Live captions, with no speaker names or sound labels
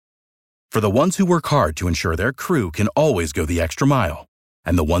For the ones who work hard to ensure their crew can always go the extra mile,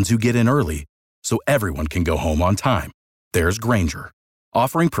 and the ones who get in early so everyone can go home on time, there's Grainger,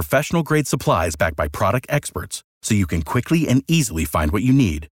 offering professional-grade supplies backed by product experts so you can quickly and easily find what you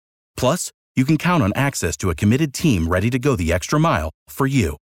need. Plus, you can count on access to a committed team ready to go the extra mile for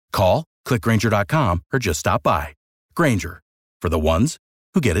you. Call, click Grainger.com, or just stop by. Grainger, for the ones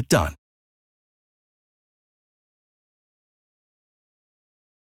who get it done.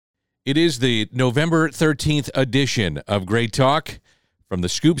 It is the November 13th edition of Great Talk from the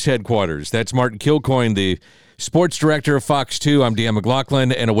Scoops headquarters. That's Martin Kilcoyne, the sports director of Fox 2. I'm Dan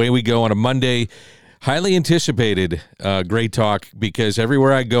McLaughlin, and away we go on a Monday. Highly anticipated Great Talk, because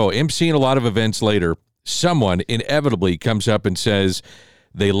everywhere I go, emceeing a lot of events later, someone inevitably comes up and says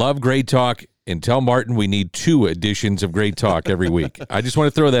they love Great Talk, and tell Martin we need 2 editions of Great Talk every week. I just want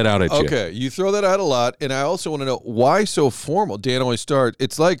to throw that out at you. Okay, you throw that out a lot, and I also want to know, why so formal? Dan always starts,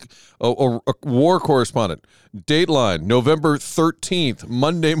 it's like a war correspondent. Dateline, November 13th,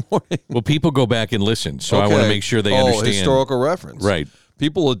 Monday morning. Well, people go back and listen, so I want to make sure they understand. Historical reference. Right.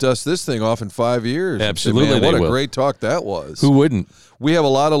 People will dust this thing off in 5 years. Absolutely, Man, what they a will. great talk that was. Who wouldn't? We have a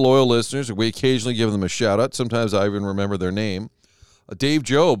lot of loyal listeners. We occasionally give them a shout-out. Sometimes I even remember their name. Dave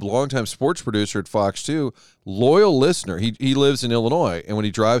Job, longtime sports producer at Fox 2, loyal listener. He lives in Illinois, and when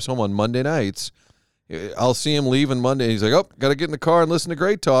he drives home on Monday nights, I'll see him leaving Monday. He's like, got to get in the car and listen to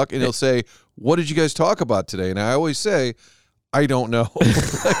Great Talk, and he'll say, what did you guys talk about today? And I always say, I don't know.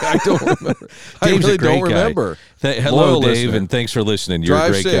 I don't remember. I really don't remember. Hello, Loyal Dave, listener. and thanks for listening. You're Drive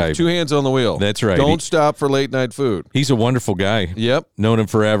a great safe, guy. 2 hands on the wheel. That's right. Don't stop for late night food. He's a wonderful guy. Yep. Known him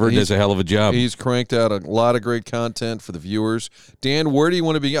forever. Does a hell of a job. He's cranked out a lot of great content for the viewers. Dan, where do you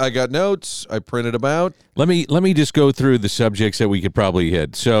want to be? I got notes. I printed them out. Let me just go through the subjects that we could probably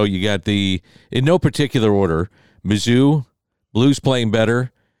hit. So you got in no particular order, Mizzou, Blues playing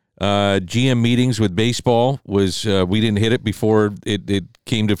better. GM meetings with baseball was we didn't hit it before it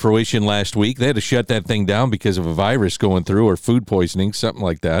came to fruition last week. They had to shut that thing down because of a virus going through or food poisoning, something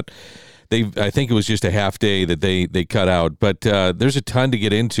like that. I think it was just a half day that they cut out. But there's a ton to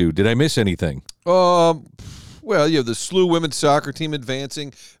get into. Did I miss anything? Well, you have the SLU women's soccer team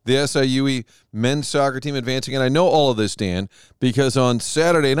advancing, the SIUE men's soccer team advancing, and I know all of this, Dan, because on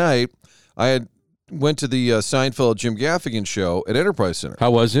Saturday night I went to the Seinfeld Jim Gaffigan show at Enterprise Center.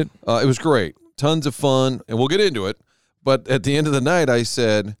 How was it? It was great. Tons of fun, and we'll get into it. But at the end of the night, I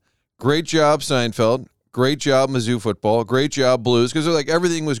said, great job, Seinfeld. Great job, Mizzou football. Great job, Blues. Because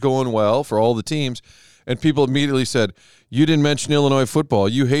everything was going well for all the teams. And people immediately said, you didn't mention Illinois football.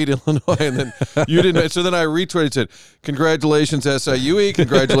 You hate Illinois. And then you didn't. So then I retweeted and said, congratulations, SIUE.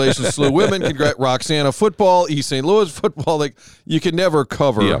 Congratulations, SLU women. Roxana football, East St. Louis football. You can never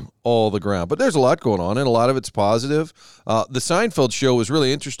cover all the ground. But there's a lot going on, and a lot of it's positive. The Seinfeld show was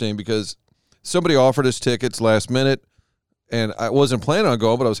really interesting because somebody offered us tickets last minute, and I wasn't planning on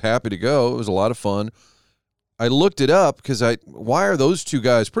going, but I was happy to go. It was a lot of fun. I looked it up because why are those two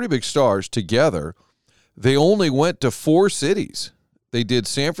guys, pretty big stars, together? They only went to 4 cities. They did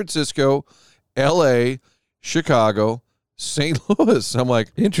San Francisco, L.A., Chicago, St. Louis. I'm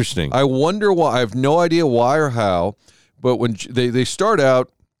like, interesting. I wonder why. I have no idea why or how, but when they start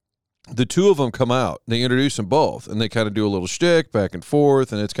out, the two of them come out. They introduce them both, and they kind of do a little shtick back and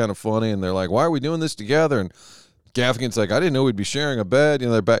forth, and it's kind of funny, and they're like, why are we doing this together? And Gaffigan's like, I didn't know we'd be sharing a bed.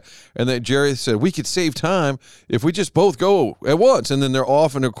 They're back. And then Jerry said, we could save time if we just both go at once. And then they're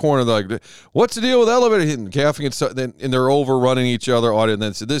off in a corner. They're like, what's the deal with elevator? And Gaffigan, and they're overrunning each other. And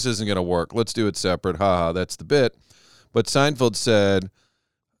then said, this isn't going to work. Let's do it separate. Ha, that's the bit. But Seinfeld said,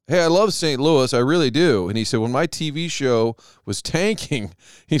 hey, I love St. Louis. I really do. And he said, when my TV show was tanking,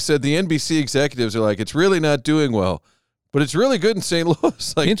 he said, the NBC executives are like, it's really not doing well, but it's really good in St.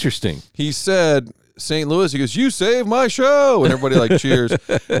 Louis. Interesting. He said, St. Louis, he goes, you saved my show, and everybody cheers.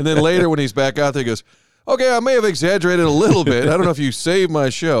 And then later when he's back out there, he goes, okay, I may have exaggerated a little bit. I don't know if you saved my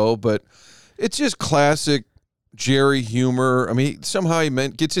show, but it's just classic Jerry humor. I mean, somehow he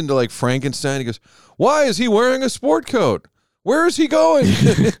gets into Frankenstein. He goes, why is he wearing a sport coat? Where is he going?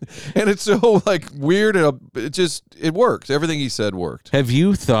 And it's so weird, and it works. Everything he said worked. Have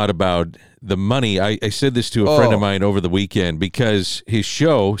you thought about the money? I said this to a friend of mine over the weekend because his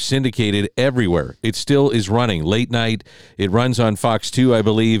show syndicated everywhere. It still is running late night. It runs on Fox 2, I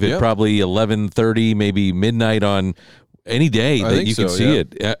believe, at probably 11:30, maybe midnight on any day that you can see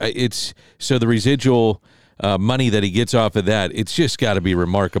it. It's so the residual money that he gets off of that, it's just got to be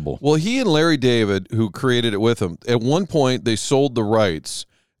remarkable. Well, he and Larry David, who created it with him, at one point they sold the rights,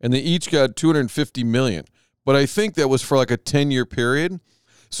 and they each got $250 million. But I think that was for a 10-year period.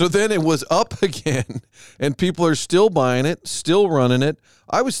 So then it was up again, and people are still buying it, still running it.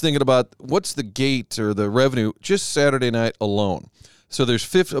 I was thinking about what's the gate or the revenue just Saturday night alone. So there's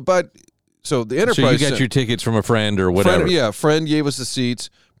so the Enterprise. So you got your tickets from a friend or whatever. Friend gave us the seats,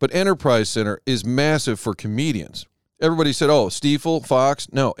 but Enterprise Center is massive for comedians. Everybody said, "Oh, Stiefel, Fox."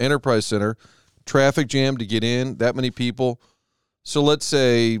 No, Enterprise Center, traffic jam to get in, that many people. So let's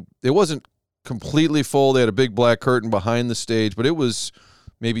say it wasn't completely full. They had a big black curtain behind the stage, but it was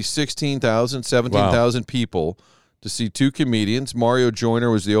maybe 16,000, 17,000 people to see two comedians. Mario Joyner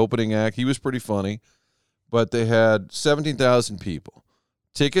was the opening act. He was pretty funny. But they had 17,000 people.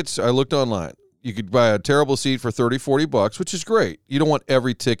 Tickets, I looked online. You could buy a terrible seat for $30, $40, which is great. You don't want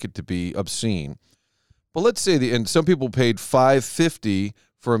every ticket to be obscene. But let's say, and some people paid $550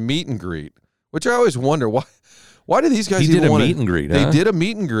 for a meet and greet, which I always wonder, why do these guys even want to? He did a meet and greet, They did a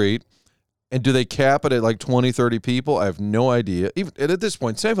meet and greet. And do they cap it at like 20, 30 people? I have no idea. Even and at this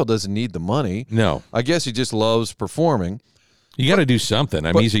point, Seinfeld doesn't need the money. No. I guess he just loves performing. You got to do something.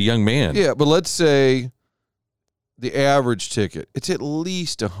 I mean, he's a young man. Yeah, but let's say the average ticket, it's at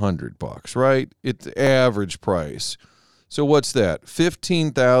least $100, right? It's the average price. So what's that?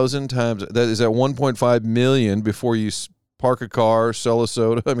 15,000 times, that is at 1.5 million before you park a car, sell a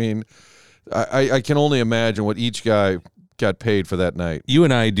soda. I mean, I can only imagine what each guy got paid for that night. You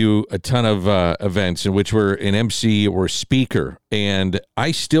and I do a ton of events in which we're an MC or speaker, and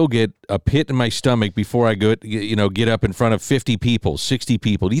I still get a pit in my stomach before I get up in front of 50 people, 60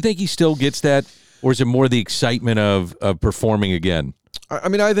 people. Do you think he still gets that, or is it more the excitement of performing again? I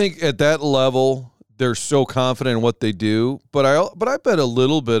mean, I think at that level they're so confident in what they do, but I bet a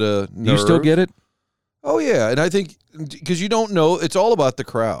little bit of nerve. You still get it? Oh yeah, and I think because you don't know, it's all about the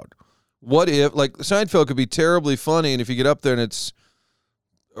crowd. What if, like, Seinfeld could be terribly funny, and if you get up there and it's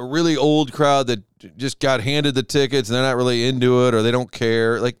a really old crowd that just got handed the tickets and they're not really into it or they don't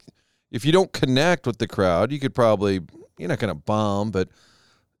care, like, if you don't connect with the crowd, you're not going to bomb, but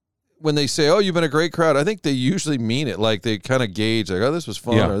when they say, "Oh, you've been a great crowd," I think they usually mean it. Like, they kind of gauge, like, "Oh, this was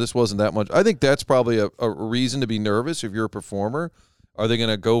fun," or "This wasn't that much." I think that's probably a reason to be nervous if you're a performer. Are they going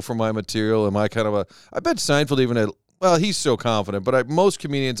to go for my material? Am I kind of I bet Seinfeld even had, well, he's so confident, but most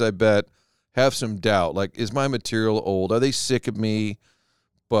comedians, I bet, have some doubt. Like, is my material old? Are they sick of me?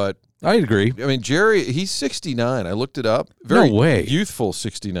 But I agree. I mean, Jerry, he's 69. I looked it up. Very no way. Youthful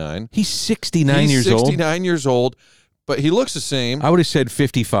 69. He's 69 years old? He's 69 years old, but he looks the same. I would have said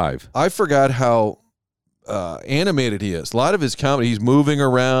 55. I forgot how animated he is. A lot of his comedy, he's moving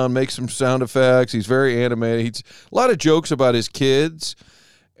around, makes some sound effects. He's very animated. He's a lot of jokes about his kids,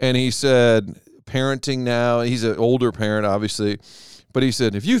 and he said parenting now. He's an older parent, obviously. But he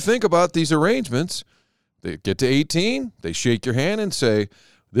said, if you think about these arrangements, they get to 18, they shake your hand and say,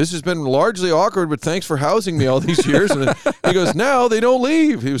 "This has been largely awkward, but thanks for housing me all these years." And he goes, "Now they don't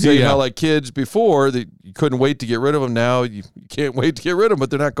leave." He was saying how, like, kids before, you couldn't wait to get rid of them. Now you can't wait to get rid of them, but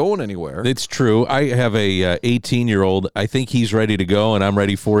they're not going anywhere. It's true. I have a 18-year-old. I think he's ready to go, and I'm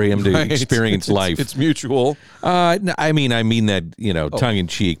ready for him to experience life. It's mutual. I mean that, tongue in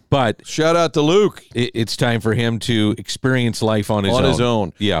cheek. But shout out to Luke. It's time for him to experience life on his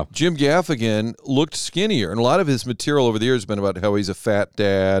own. Yeah. Jim Gaffigan looked skinnier, and a lot of his material over the years has been about how he's a fat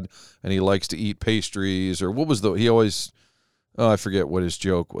dad and he likes to eat pastries, or what was I forget what his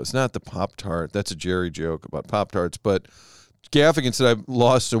joke was. Not the Pop-Tart. That's a Jerry joke about Pop-Tarts. But Gaffigan said, "I've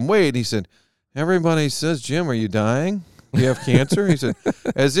lost some weight." And he said, "Everybody says, Jim, are you dying? Do you have cancer?" He said,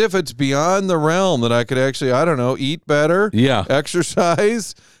 as if it's beyond the realm that I could actually, I don't know, eat better,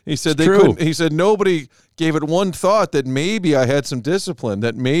 exercise. He said He said nobody gave it one thought that maybe I had some discipline,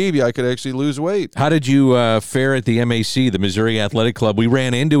 that maybe I could actually lose weight. How did you fare at the MAC, the Missouri Athletic Club? We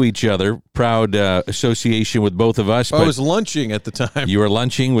ran into each other. Proud association with both of us. I was lunching at the time. You were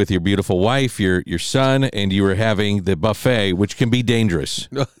lunching with your beautiful wife, your son, and you were having the buffet, which can be dangerous.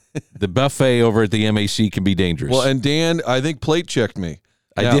 The buffet over at the MAC can be dangerous. Well, and Dan, I think plate checked me.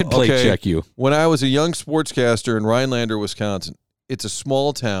 I did plate check you. When I was a young sportscaster in Rhinelander, Wisconsin, it's a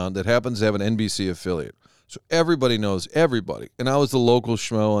small town that happens to have an NBC affiliate. So everybody knows everybody. And I was the local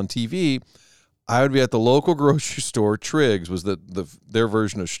schmo on TV. I would be at the local grocery store. Triggs was their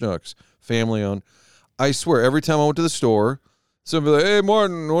version of Schnucks, family owned. I swear, every time I went to the store, somebody like, "Hey,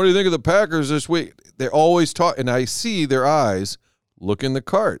 Martin, what do you think of the Packers this week?" They always talk, and I see their eyes look in the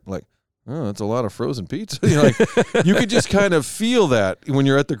cart like, "Oh, that's a lot of frozen pizza." You could just kind of feel that when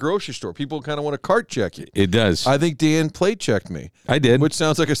you're at the grocery store. People kind of want to cart check you. It does. I think Dan plate checked me. I did. Which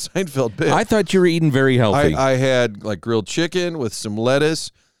sounds like a Seinfeld bit. I thought you were eating very healthy. I had like grilled chicken with some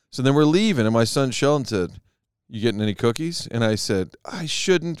lettuce. So then we're leaving, and my son Sheldon said, "You getting any cookies?" And I said, "I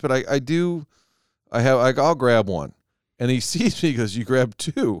shouldn't, but I do. I'll grab one." And he sees me, he goes, you grabbed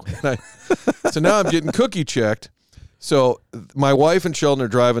 2. So now I'm getting cookie checked. So my wife and Sheldon are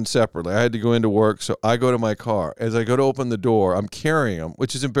driving separately. I had to go into work, so I go to my car. As I go to open the door, I'm carrying them,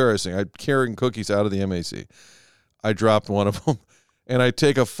 which is embarrassing. I'm carrying cookies out of the MAC. I dropped one of them, and I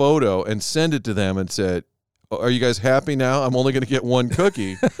take a photo and send it to them and said, are you guys happy now? I'm only going to get 1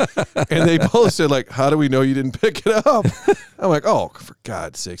 cookie. And they both said, like, how do we know you didn't pick it up? I'm like, oh, for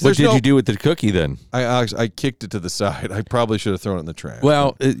God's sakes. What did you do with the cookie then? I kicked it to the side. I probably should have thrown it in the trash.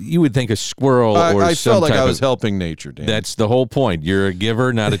 Well, you would think a squirrel or I some felt like type I was of, helping nature, Dan. That's the whole point. You're a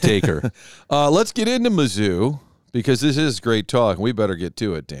giver, not a taker. Let's get into Mizzou because this is great talk. We better get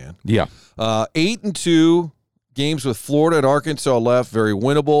to it, Dan. Yeah. 8-2. Games with Florida and Arkansas left, very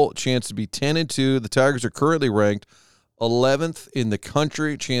winnable. Chance to be 10-2. The Tigers are currently ranked 11th in the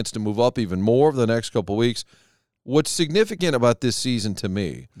country. Chance to move up even more over the next couple of weeks. What's significant about this season to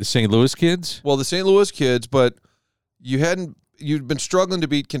me? The St. Louis kids? Well, the St. Louis kids, but you'd been struggling to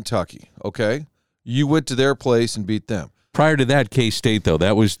beat Kentucky, okay? You went to their place and beat them. Prior to that, K-State, though,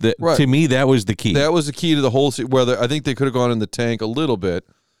 that was right. To me, that was the key. That was the key to the whole season. I think they could have gone in the tank a little bit,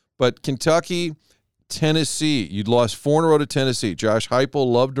 but Kentucky, Tennessee, you'd lost 4 in a row to Tennessee. Josh Heupel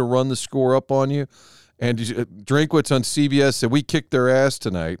loved to run the score up on you. And Drinkwitz on CBS said, we kicked their ass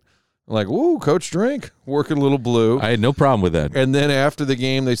tonight. I'm like, ooh, Coach Drink, working a little blue. I had no problem with that. And then after the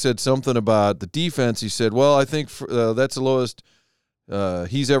game, they said something about the defense. He said, well, I think that's the lowest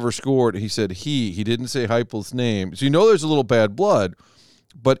he's ever scored. He said he didn't say Heupel's name. So you know there's a little bad blood.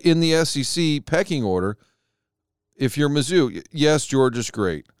 But in the SEC pecking order, if you're Mizzou, yes, Georgia's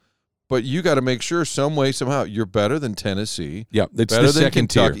great. But you got to make sure some way, somehow, you're better than Tennessee. Yeah, it's better the than second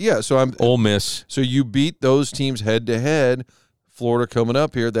Kentucky. tier. Yeah, so Ole Miss. So you beat those teams head-to-head. Florida coming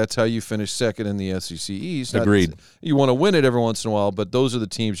up here, that's how you finish second in the SEC East. Agreed. You want to win it every once in a while, but those are the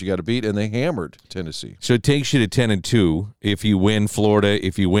teams you got to beat, and they hammered Tennessee. So it takes you to 10-2 if you win Florida,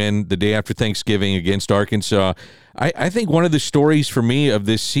 if you win the day after Thanksgiving against Arkansas. I think one of the stories for me of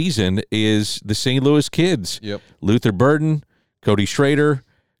this season is the St. Louis kids. Yep. Luther Burden, Cody Schrader,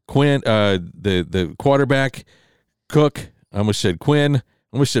 Quinn, the quarterback, Cook. I almost said Quinn. I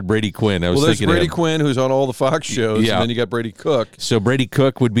almost said Brady Quinn. There's Brady Quinn, who's on all the Fox shows, yeah. And then you got Brady Cook. So Brady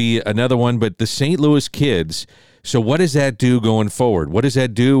Cook would be another one, but the St. Louis kids. So what does that do going forward? What does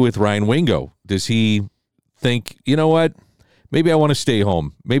that do with Ryan Wingo? Does he think, you know what, maybe I want to stay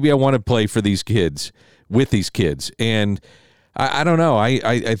home. Maybe I want to play for these kids, with these kids. And I don't know.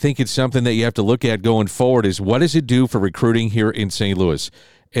 I think it's something that you have to look at going forward is what does it do for recruiting here in St. Louis?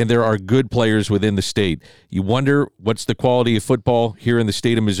 And there are good players within the state. You wonder what's the quality of football here in the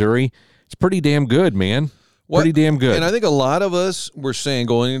state of Missouri. It's pretty damn good, man. Pretty damn good. And I think a lot of us were saying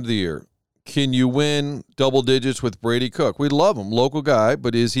going into the year, can you win double digits with Brady Cook? We love him, local guy,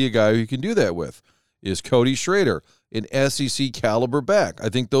 but is he a guy who you can do that with? Is Cody Schrader an SEC caliber back? I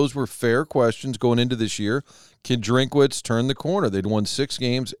think those were fair questions going into this year. Can Drinkwitz turn the corner? They'd won 6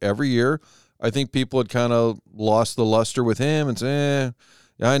 games every year. I think people had kind of lost the luster with him and said,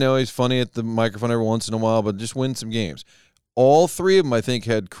 I know he's funny at the microphone every once in a while, but just win some games. All 3 of them, I think,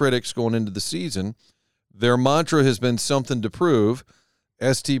 had critics going into the season. Their mantra has been something to prove,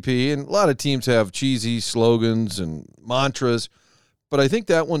 STP, and a lot of teams have cheesy slogans and mantras, but I think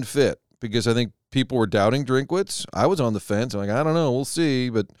that one fit because I think people were doubting Drinkwitz. I was on the fence. I'm like, I don't know, we'll see,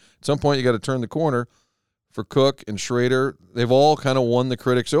 but at some point you got to turn the corner. For Cook and Schrader, they've all kind of won the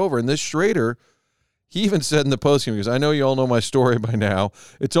critics over, and this Schrader, he even said in the postgame, because I know you all know my story by now,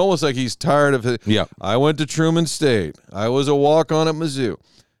 it's almost like he's tired of it. Yeah. I went to Truman State. I was a walk-on at Mizzou.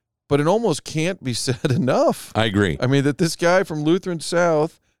 But it almost can't be said enough. I agree. I mean, that this guy from Lutheran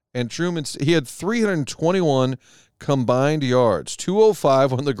South and Truman, he had 321 combined yards,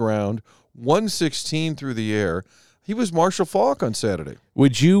 205 on the ground, 116 through the air. He was Marshall Faulk on Saturday.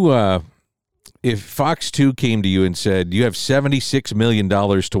 Would you, if Fox 2 came to you and said, you have $76 million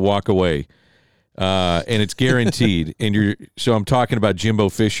to walk away, and it's guaranteed, so I'm talking about Jimbo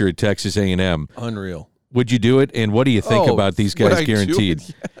Fisher at Texas A&M. Unreal. Would you do it? And what do you think about these guys guaranteed?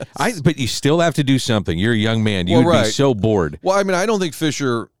 Yes. But you still have to do something. You're a young man. You would be so bored. Well, I mean, I don't think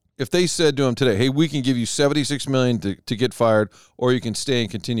Fisher, if they said to him today, hey, we can give you $76 million to get fired, or you can stay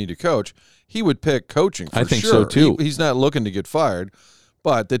and continue to coach, he would pick coaching for sure. I think so, too. He's not looking to get fired,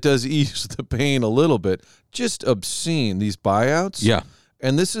 but that does ease the pain a little bit. Just obscene, these buyouts. Yeah.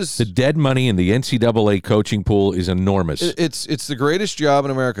 And this is the dead money in the NCAA coaching pool is enormous. It's the greatest job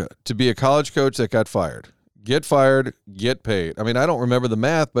in America to be a college coach that got fired. Get fired, get paid. I mean, I don't remember the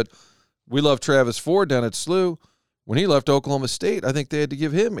math, but we love Travis Ford down at SLU. When he left Oklahoma State, I think they had to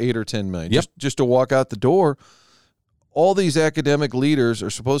give him $8 or $10 million just to walk out the door. all these academic leaders are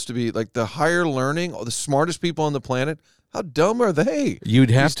supposed to be like the higher learning, the smartest people on the planet. How dumb are they?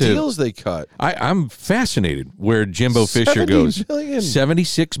 You'd have These to deals they cut. I'm fascinated where Jimbo Fisher goes. Million.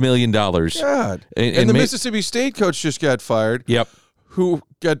 $76 million. God. And the Mississippi State coach just got fired. Yep. Who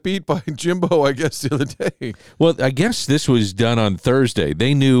got beat by Jimbo, I guess, the other day. Well, I guess this was done on Thursday.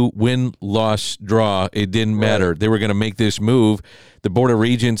 They knew win, loss, draw. It didn't matter. They were going to make this move. The Board of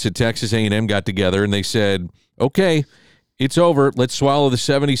Regents at Texas A&M got together, and they said, okay, it's over. Let's swallow the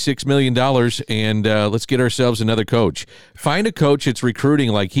 $76 million, and let's get ourselves another coach. Find a coach that's recruiting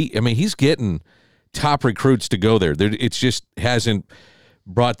like he's getting top recruits to go there. It's just hasn't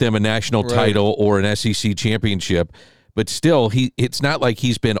brought them a national title or an SEC championship. But still, it's not like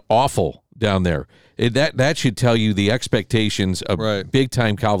he's been awful down there. That should tell you the expectations of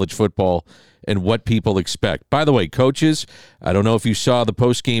big-time college football and what people expect. By the way, coaches, I don't know if you saw the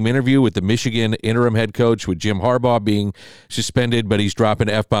post-game interview with the Michigan interim head coach with Jim Harbaugh being suspended, but he's dropping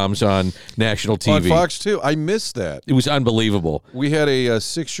F-bombs on national TV. On Fox 2. I missed that. It was unbelievable. We had a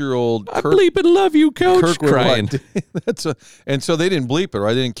 6-year-old I bleep and love you, coach, crying. And so they didn't bleep it,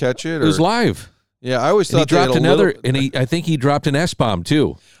 right? They didn't catch it? It was live. Yeah, I always thought he dropped another, I think he dropped an S-bomb,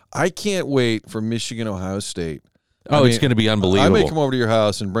 too. I can't wait for Michigan, Ohio State. It's going to be unbelievable. I may come over to your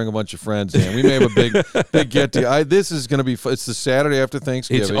house and bring a bunch of friends in. We may have a big get-together. This is going to be it's the Saturday after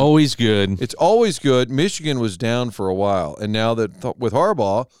Thanksgiving. It's always good. It's always good. Michigan was down for a while, and now that with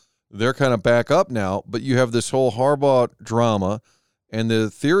Harbaugh, they're kind of back up now, but you have this whole Harbaugh drama, and the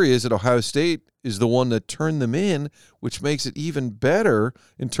theory is that Ohio State is the one that turned them in, which makes it even better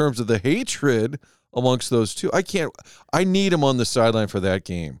in terms of the hatred amongst those two. I need him on the sideline for that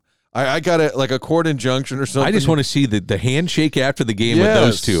game. I got a court injunction or something. I just want to see the handshake after the game with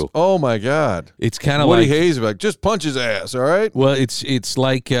those two. Oh my God. It's kind of Woody like Hayes, just punch his ass, all right? Well, it's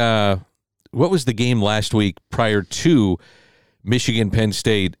like what was the game last week prior to Michigan Penn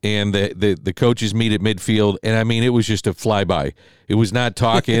State, and the coaches meet at midfield, and I mean it was just a flyby. It was not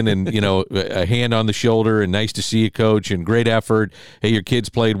talking and a hand on the shoulder and nice to see you, coach, and great effort. Hey, your kids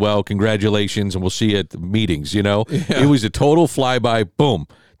played well, congratulations, and we'll see you at the meetings. It was a total flyby. Boom.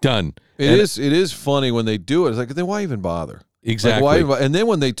 Done. It is funny when they do it. It's like, then why even bother? Exactly. And then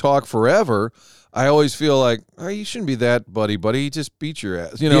when they talk forever, I always feel like, you shouldn't be that buddy. He just beat your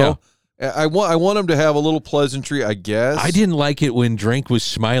ass. Yeah. I want him to have a little pleasantry, I guess. I didn't like it when Drink was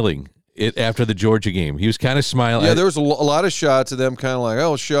smiling after the Georgia game. He was kind of smiling. Yeah, there was a lot of shots of them kind of like,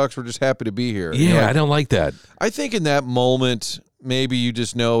 oh, shucks, we're just happy to be here. Yeah, I don't like that. I think in that moment, maybe you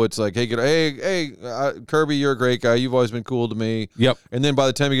just know it's like, hey, Kirby, you're a great guy. You've always been cool to me. Yep. And then by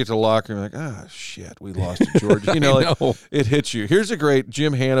the time you get to the locker room, you're like, shit, we lost to Georgia. It hits you. Here's a great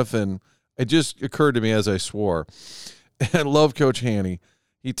Jim Hanifin. It just occurred to me as I swore. I love Coach Haney.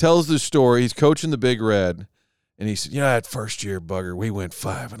 He tells the story. He's coaching the Big Red. And he said, that first year, Bugger, we went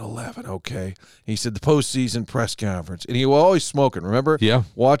 5-11, okay? He said, the postseason press conference. And he was always smoking, remember? Yeah.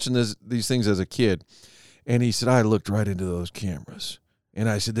 Watching these things as a kid. And he said, I looked right into those cameras. And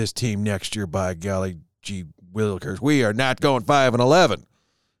I said, this team next year, by golly gee willikers, we are not going 5-11.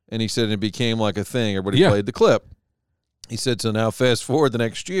 And he said, and it became like a thing. Everybody played the clip. He said, so now fast forward the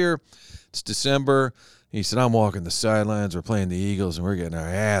next year. It's December. He said, I'm walking the sidelines. We're playing the Eagles, and we're getting our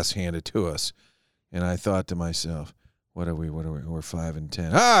ass handed to us. And I thought to myself, what are we? We're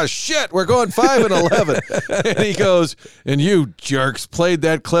 5-10. Ah, shit, we're going 5-11. And he goes, and you jerks played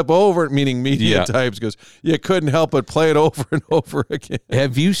that clip over, meaning media types, goes, you couldn't help but play it over and over again.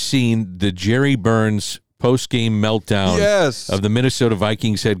 Have you seen the Jerry Burns post-game meltdown of the Minnesota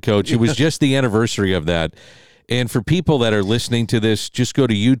Vikings head coach? It was just the anniversary of that. And for people that are listening to this, just go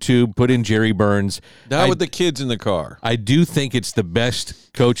to YouTube, put in Jerry Burns. Not with the kids in the car. I do think it's the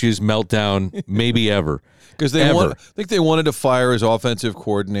best coach's meltdown maybe ever. Because I think they wanted to fire his offensive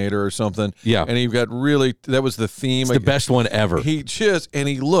coordinator or something. Yeah. And he got that was the theme. It's the best one ever. He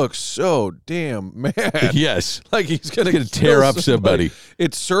looks so damn mad. Yes. Like he's going to tear up somebody.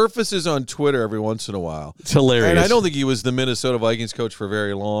 It surfaces on Twitter every once in a while. It's hilarious. And I don't think he was the Minnesota Vikings coach for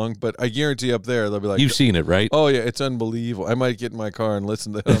very long, but I guarantee up there they'll be like, you've seen it, right? Oh, yeah, it's unbelievable. I might get in my car and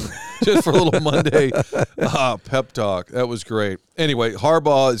listen to him just for a little Monday pep talk. That was great. Anyway,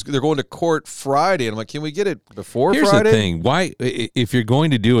 Harbaugh, they're going to court Friday, and I'm like, can we get it before Friday? Friday? Here's the thing. Why, if you're going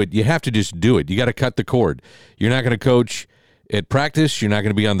to do it, you have to just do it. You got to cut the cord. You're not going to coach at practice. You're not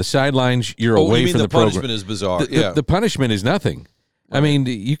going to be on the sidelines. You're away from the program. The punishment is bizarre. The punishment is nothing. Right. I mean,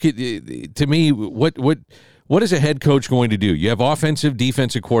 you could. To me, what is a head coach going to do? You have offensive,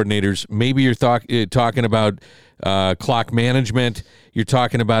 defensive coordinators. Maybe you're talking about clock management. You're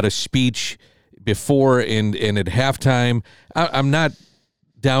talking about a speech before and at halftime. I'm not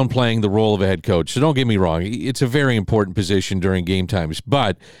downplaying the role of a head coach. So don't get me wrong. It's a very important position during game times,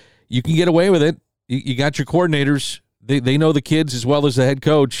 but you can get away with it. You got your coordinators. They know the kids as well as the head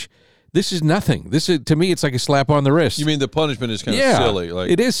coach. This is nothing. To me, it's like a slap on the wrist. You mean the punishment is kind of silly?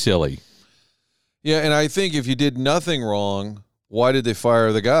 It is silly. Yeah, and I think if you did nothing wrong, why did they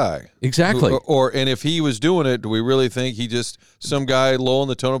fire the guy? Exactly. And if he was doing it, do we really think some guy low on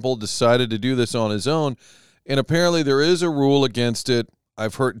the totem pole decided to do this on his own? And apparently there is a rule against it.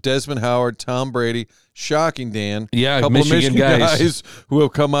 I've heard Desmond Howard, Tom Brady, shocking, Dan. Yeah, a couple of Michigan guys who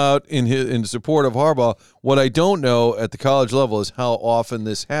have come out in support of Harbaugh. What I don't know at the college level is how often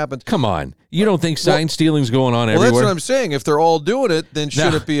this happens. Come on. You don't think sign stealing's going on everywhere? Well, that's what I'm saying. If they're all doing it, then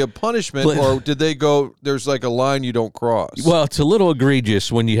should it be a punishment, or did they go, there's like a line you don't cross? Well, it's a little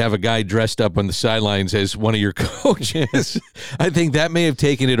egregious when you have a guy dressed up on the sidelines as one of your coaches. I think that may have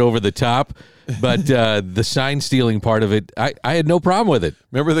taken it over the top. But the sign stealing part of it, I had no problem with it.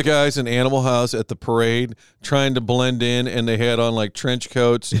 Remember the guys in Animal House at the parade trying to blend in, and they had on like trench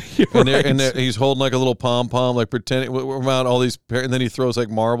coats, and he's holding like a little pom pom, like pretending around all these, and then he throws like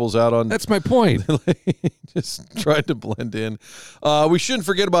marbles out on. That's my point. Just tried to blend in. We shouldn't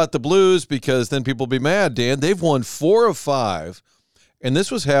forget about the Blues, because then people will be mad. Dan, they've won 4 of 5. And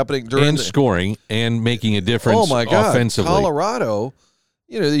this was happening during scoring and making a difference. Oh my God, offensively. Colorado.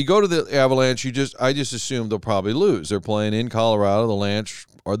 You go to the Avalanche, I just assume they'll probably lose. They're playing in Colorado. The Avalanche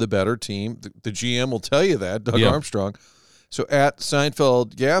are the better team. The GM will tell you that, Doug Armstrong. So at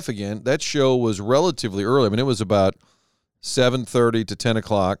Seinfeld Gaffigan, that show was relatively early. I mean, it was about 7:30 to 10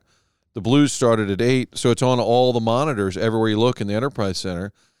 o'clock. The Blues started at 8, so it's on all the monitors everywhere you look in the Enterprise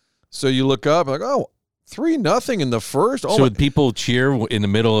Center. So you look up, like, 3-0 in the first. So would people cheer in the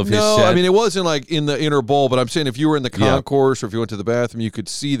middle of his set? No, I mean, it wasn't like in the inner bowl, but I'm saying if you were in the concourse or if you went to the bathroom, you could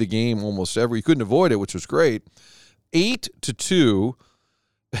see the game almost you couldn't avoid it, which was great. 8-2,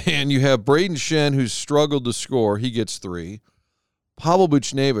 and you have Braden Shen, who's struggled to score. He gets 3. Pavel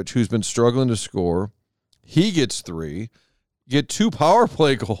Buchnevich, who's been struggling to score, he gets 3. Get 2 power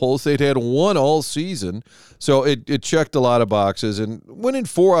play goals. They'd had 1 all season, so it checked a lot of boxes. And winning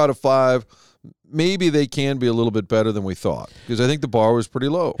 4 out of 5, maybe they can be a little bit better than we thought, because I think the bar was pretty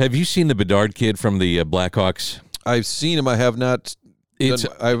low. Have you seen the Bedard kid from the Blackhawks? I've seen him. I have not. I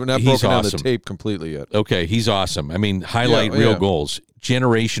have not broken down the tape completely yet. Okay, he's awesome. I mean, highlight real goals.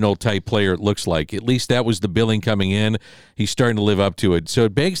 Generational type player, it looks like. At least that was the billing coming in. He's starting to live up to it. So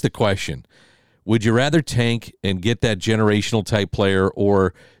it begs the question, would you rather tank and get that generational type player,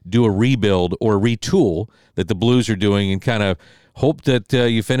 or do a rebuild or retool that the Blues are doing and kind of hope that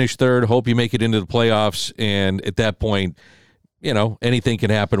you finish third, hope you make it into the playoffs, and at that point, anything can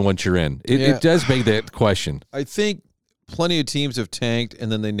happen once you're in. It does beg that question. I think plenty of teams have tanked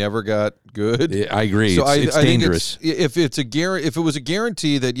and then they never got good. I agree. So it's dangerous. If it was a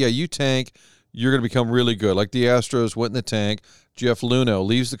guarantee that you tank, you're going to become really good. Like the Astros went in the tank. Jeff Luhnow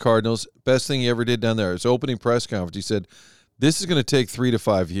leaves the Cardinals. Best thing he ever did down there. His opening press conference, he said, "This is going to take 3 to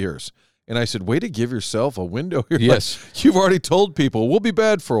 5 years." And I said, way to give yourself a window here. Yes. Like, you've already told people we'll be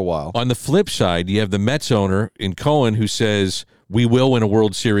bad for a while. On the flip side, you have the Mets owner in Cohen who says we will win a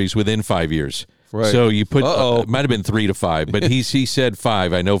World Series within 5 years. Right. So you put it might have been 3 to 5, but he said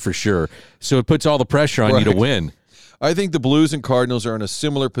 5, I know for sure. So it puts all the pressure on you to win. I think the Blues and Cardinals are in a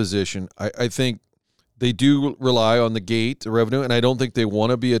similar position. I think they do rely on the gate, the revenue, and I don't think they want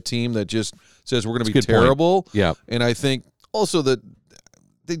to be a team that just says we're going to be terrible. Point. Yeah. And I think also that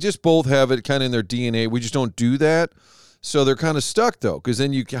they just both have it kind of in their DNA. We just don't do that. So they're kind of stuck, though, because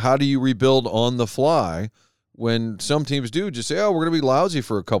then how do you rebuild on the fly when some teams do just say, we're going to be lousy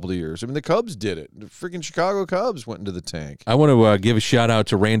for a couple of years? I mean, the Cubs did it. The freaking Chicago Cubs went into the tank. I want to give a shout-out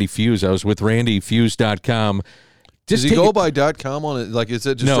to Randy Fuse. I was with RandyFuse.com. Does he go by .com on it? Like, is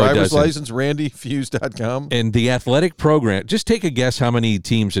it just driver's license, RandyFuse.com? And the athletic program, just take a guess how many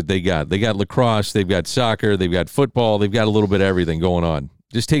teams that they got. They got lacrosse, they've got soccer, they've got football, they've got a little bit of everything going on.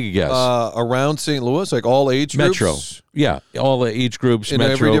 Just take a guess. Around St. Louis, like all age groups? Metro. Yeah, all the age groups, in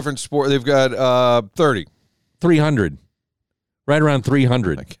Metro. Every different sport. They've got 30. 300. Right around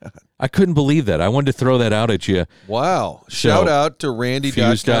 300. Oh my God. I couldn't believe that. I wanted to throw that out at you. Wow. Shout out to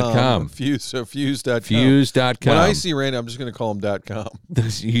Randy.com. Fuse.com. Fuse.com. When I see Randy, I'm just going to call him .com.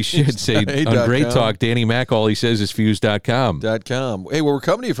 You should say, on Great Talk, Danny Mac, all he says is Fuse.com. .com. Hey, we're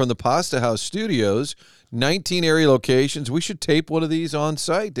coming to you from the Pasta House Studios. 19 area locations. We should tape one of these on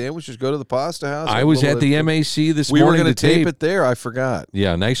site, Dan. We should go to the Pasta House. I was at the MAC this morning. We were going to tape it there. I forgot.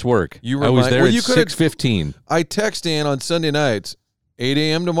 Yeah, nice work. I was there at 6:15. I text Dan on Sunday nights, 8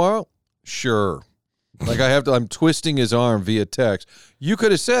 a.m. tomorrow? Sure. Like I'm twisting his arm via text. You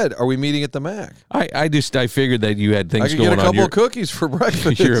could have said, "Are we meeting at the Mac?" I figured that you had things going on. I could get a couple of cookies for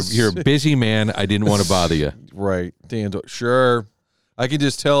breakfast. You're a busy man. I didn't want to bother you. Right, Dan. Sure. I can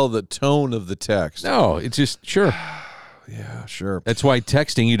just tell the tone of the text. No, it's just sure. Yeah, sure. That's why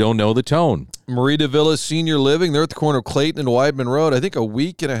texting you don't know the tone. Marita Villas Senior Living. They're at the corner of Clayton and Weidman Road. I think a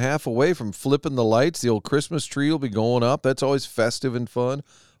week and a half away from flipping the lights. The old Christmas tree will be going up. That's always festive and fun.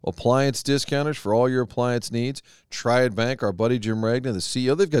 Appliance discounters for all your appliance needs. Triad Bank, our buddy Jim Ragnar, the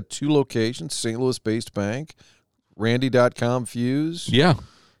CEO. They've got 2 locations, St. Louis-based bank. Randy.com Fuse. Yeah,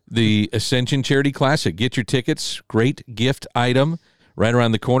 the Ascension Charity Classic. Get your tickets. Great gift item right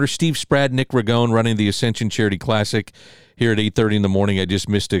around the corner. Steve Spratt, Nick Ragone running the Ascension Charity Classic here at 8:30 in the morning. I just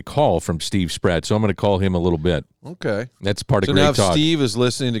missed a call from Steve Spratt, so I'm going to call him a little bit. Okay. That's part of so Great now Talk. if Steve is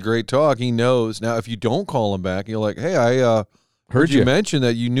listening to Great Talk, he knows. Now, if you don't call him back, you're like, hey, I heard you mention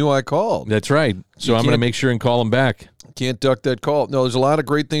that you knew I called. That's right. So I'm going to make sure and call him back. Can't duck that call. No, there's a lot of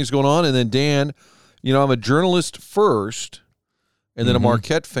great things going on. And then, Dan, I'm a journalist first and then a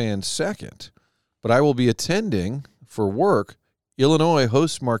Marquette fan second. But I will be attending for work. Illinois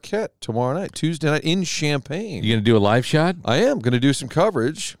hosts Marquette tomorrow night, Tuesday night in Champaign. You going to do a live shot? I am going to do some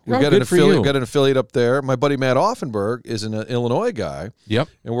coverage. We've Oh, got good for you. We've got an affiliate up there. My buddy Matt Offenberg is an Illinois guy. Yep.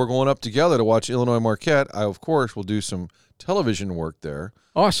 And we're going up together to watch Illinois Marquette. I, of course, will do some television work there.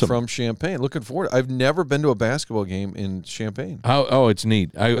 Awesome. From Champaign. Looking forward. I've never been to a basketball game in Champaign. Oh, it's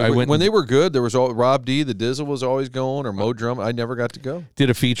neat. I went when they were good. There was Rob D. The Dizzle was always going, or Mo Drum. I never got to go. Did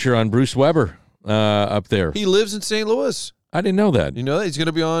a feature on Bruce Weber up there. He lives in St. Louis. I didn't know that. You know that? He's going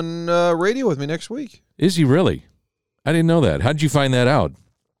to be on radio with me next week. Is he really? I didn't know that. How did you find that out?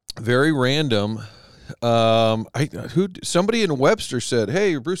 Very random. Somebody in Webster said,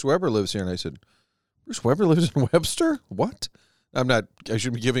 "Hey, Bruce Weber lives here," and I said, "Bruce Weber lives in Webster? What?" I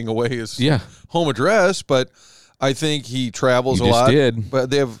shouldn't be giving away his home address, but I think he travels a lot. Did. But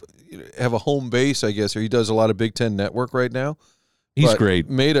they have a home base, I guess, or he does a lot of Big Ten Network right now. He's great.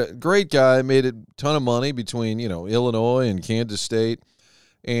 Made a great guy, made a ton of money between, Illinois and Kansas State.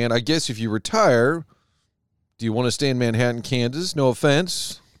 And I guess if you retire, do you want to stay in Manhattan, Kansas? No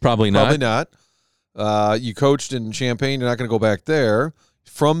offense. Probably not. Probably not. You coached in Champaign. You're not going to go back there.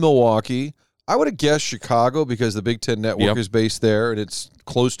 From Milwaukee. I would have guessed Chicago because the Big Ten Network is based there, and it's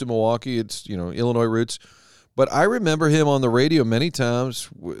close to Milwaukee. It's, Illinois roots. But I remember him on the radio many times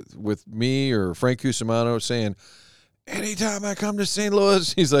with me or Frank Cusimano saying, anytime I come to St.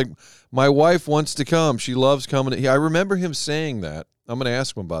 Louis, he's like, my wife wants to come. She loves coming. I remember him saying that. I'm going to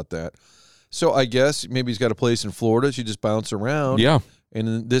ask him about that. So I guess maybe he's got a place in Florida. You just bounce around. Yeah.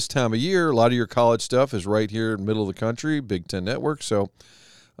 And this time of year, a lot of your college stuff is right here in the middle of the country, Big Ten Network. So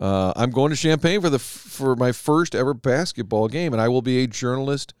I'm going to Champaign for my first ever basketball game, and I will be a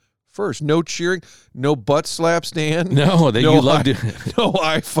journalist first. No cheering, no butt slaps, Dan. No, you love to. No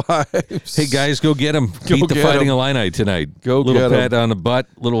high fives. Hey, guys, go get him. Beat the Fighting Illini tonight. Go little get pat on the butt,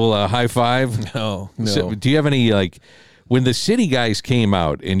 little high five. No. So, do you have any, when the city guys came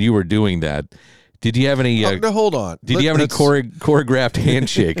out and you were doing that, did you have any? No, hold on. Did you have any choreographed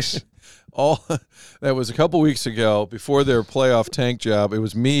handshakes? That was a couple weeks ago before their playoff tank job. It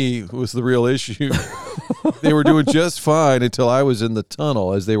was me who was the real issue. They were doing just fine until I was in the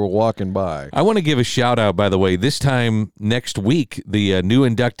tunnel as they were walking by. I want to give a shout out, by the way. This time next week, the new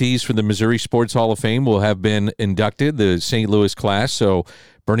inductees for the Missouri Sports Hall of Fame will have been inducted, the St. Louis class. So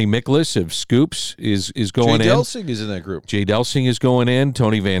Bernie Miklasz of Scoops is going in. Jay Delsing is in that group. Jay Delsing is going in.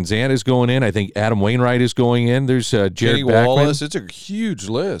 Tony Van Zandt is going in. I think Adam Wainwright is going in. There's Jared Kenny Backman. Wallace. It's a huge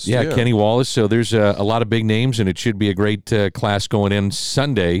list. Yeah, Kenny Wallace. So there's a lot of big names, and it should be a great class going in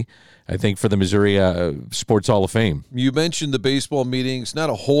Sunday, I think, for the Missouri Sports Hall of Fame. You mentioned the baseball meetings.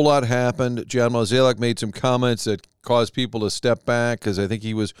 Not a whole lot happened. John Mozeliak made some comments that caused people to step back because I think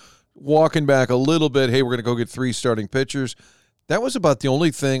he was walking back a little bit. Hey, we're going to go get 3 starting pitchers. That was about the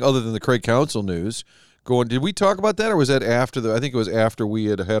only thing other than the Craig Counsell news going. Did we talk about that, or was that after I think it was after we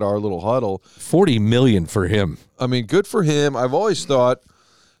had our little huddle. $40 million for him. I mean, good for him. I've always thought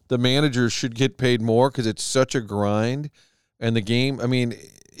the managers should get paid more because it's such a grind. And the game, I mean,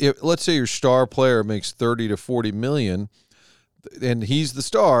 let's say your star player makes 30 to 40 million, and he's the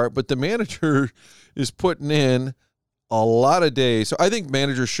star, but the manager is putting in a lot of days. So I think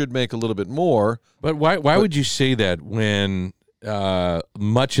managers should make a little bit more. But why would you say that when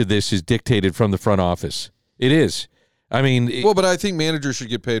much of this is dictated from the front office? It is. I mean, but I think managers should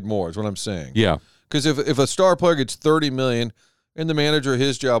get paid more is what I'm saying. Yeah. Because if a star player gets $30 million and the manager,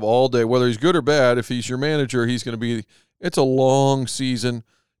 his job all day, whether he's good or bad, if he's your manager, he's going to be, it's a long season.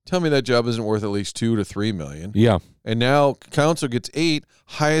 Tell me that job isn't worth at least $2 to $3 million. Yeah. And now Counsell gets $8,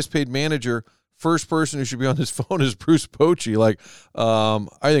 highest paid manager, first person who should be on his phone is Bruce Bochy. Like,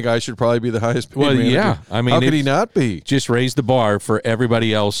 I think I should probably be the highest paid manager. Yeah. I mean, how could he not be? Just raise the bar for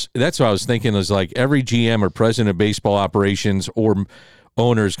everybody else. That's what I was thinking, is like every GM or president of baseball operations or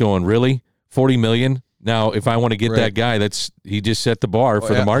owners going, really? $40 million? Now, if I want to get that guy, he just set the bar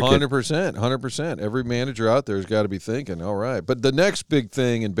for the market. 100%. Every manager out there has got to be thinking, all right. But the next big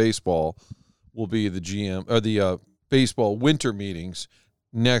thing in baseball will be the GM or the baseball winter meetings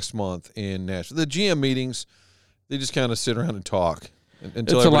next month in Nashville. The GM meetings, they just kind of sit around and talk.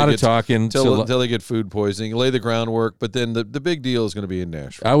 It's a lot of talking. Until they get food poisoning, lay the groundwork. But then the big deal is going to be in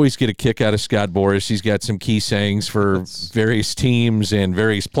Nashville. I always get a kick out of Scott Boras. He's got some key sayings for various teams and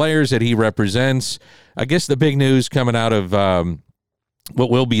various players that he represents. I guess the big news coming out of what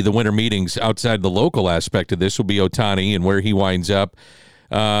will be the winter meetings outside the local aspect of this will be Ohtani and where he winds up.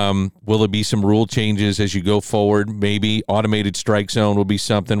 Will there be some rule changes as you go forward? Maybe automated strike zone will be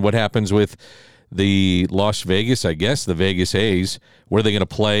something. What happens with the Las Vegas, I guess, the Vegas A's? Where are they going to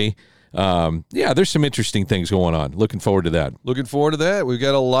play? There's some interesting things going on. Looking forward to that. We've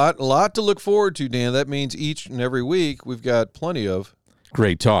got a lot to look forward to, Dan. That means each and every week we've got plenty of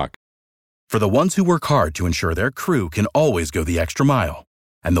great talk. For the ones who work hard to ensure their crew can always go the extra mile,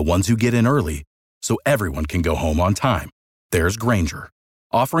 and the ones who get in early so everyone can go home on time, there's Grainger,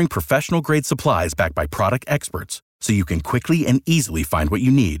 offering professional-grade supplies backed by product experts so you can quickly and easily find what you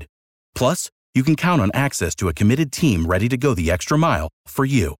need. Plus, you can count on access to a committed team ready to go the extra mile for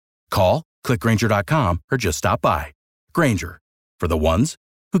you. Call, click Grainger.com, or just stop by. Grainger, for the ones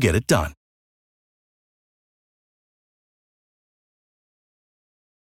who get it done.